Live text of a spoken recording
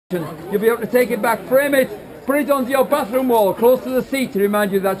You'll be able to take it back, frame it, put it onto your bathroom wall close to the seat to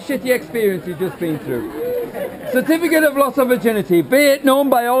remind you of that shitty experience you've just been through. Certificate of loss of virginity. Be it known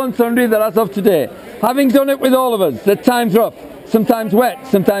by all and sundry that as of today, having done it with all of us, at times rough, sometimes wet,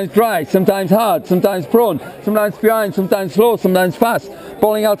 sometimes dry, sometimes hard, sometimes prone, sometimes behind, sometimes slow, sometimes fast,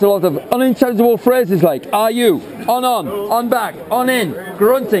 bawling out a lot of unintelligible phrases like are you, on back, on in,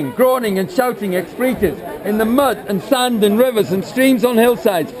 grunting, groaning and shouting expletives in the mud and sand and rivers and streams on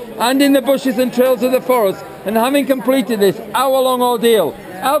hillsides and in the bushes and trails of the forest, and having completed this hour-long ordeal,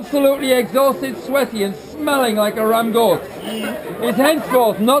 absolutely exhausted, sweaty and smelling like a ram goat, is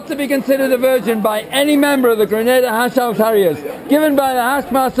henceforth not to be considered a virgin by any member of the Grenada Hash House Harriers, given by the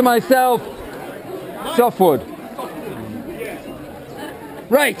Hashmaster myself, Softwood.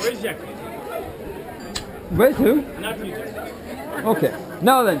 Right. Where's who? Okay.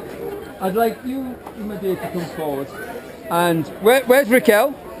 Now then, I'd like you, my dear, to come forward. And where's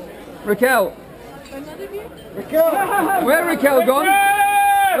Raquel? Raquel. Raquel. Where Raquel gone?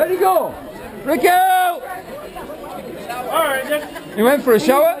 Where'd he go? Raquel! You went for a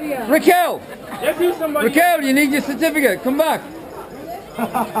shower? Raquel! Raquel, you need your certificate. Come back.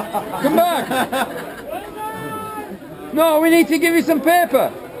 Come back. No, we need to give you some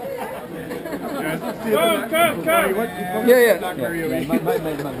paper. Yeah.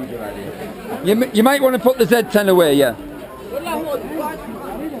 You might want to put the Z10 away, yeah.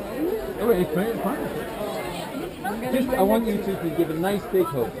 Just, I want you two to give a nice big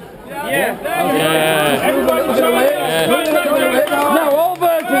hug. Yeah. Now all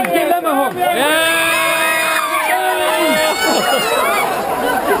virgins, give them a hug.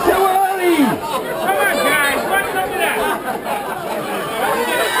 It's too early. Come on, guys, what's up with that?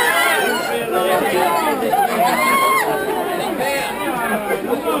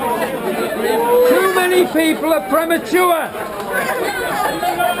 Too many people are premature.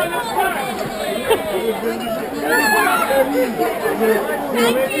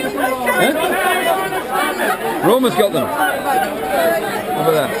 Roma's got them.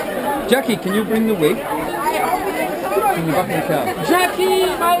 Over there. Jackie, can you bring the wig? In the back of the car. Jackie,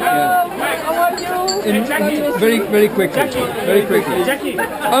 my love, how are you? Very quickly. Very quickly. Jackie.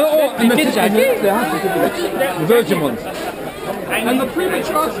 And the Virgin ones. And the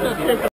premature stuff.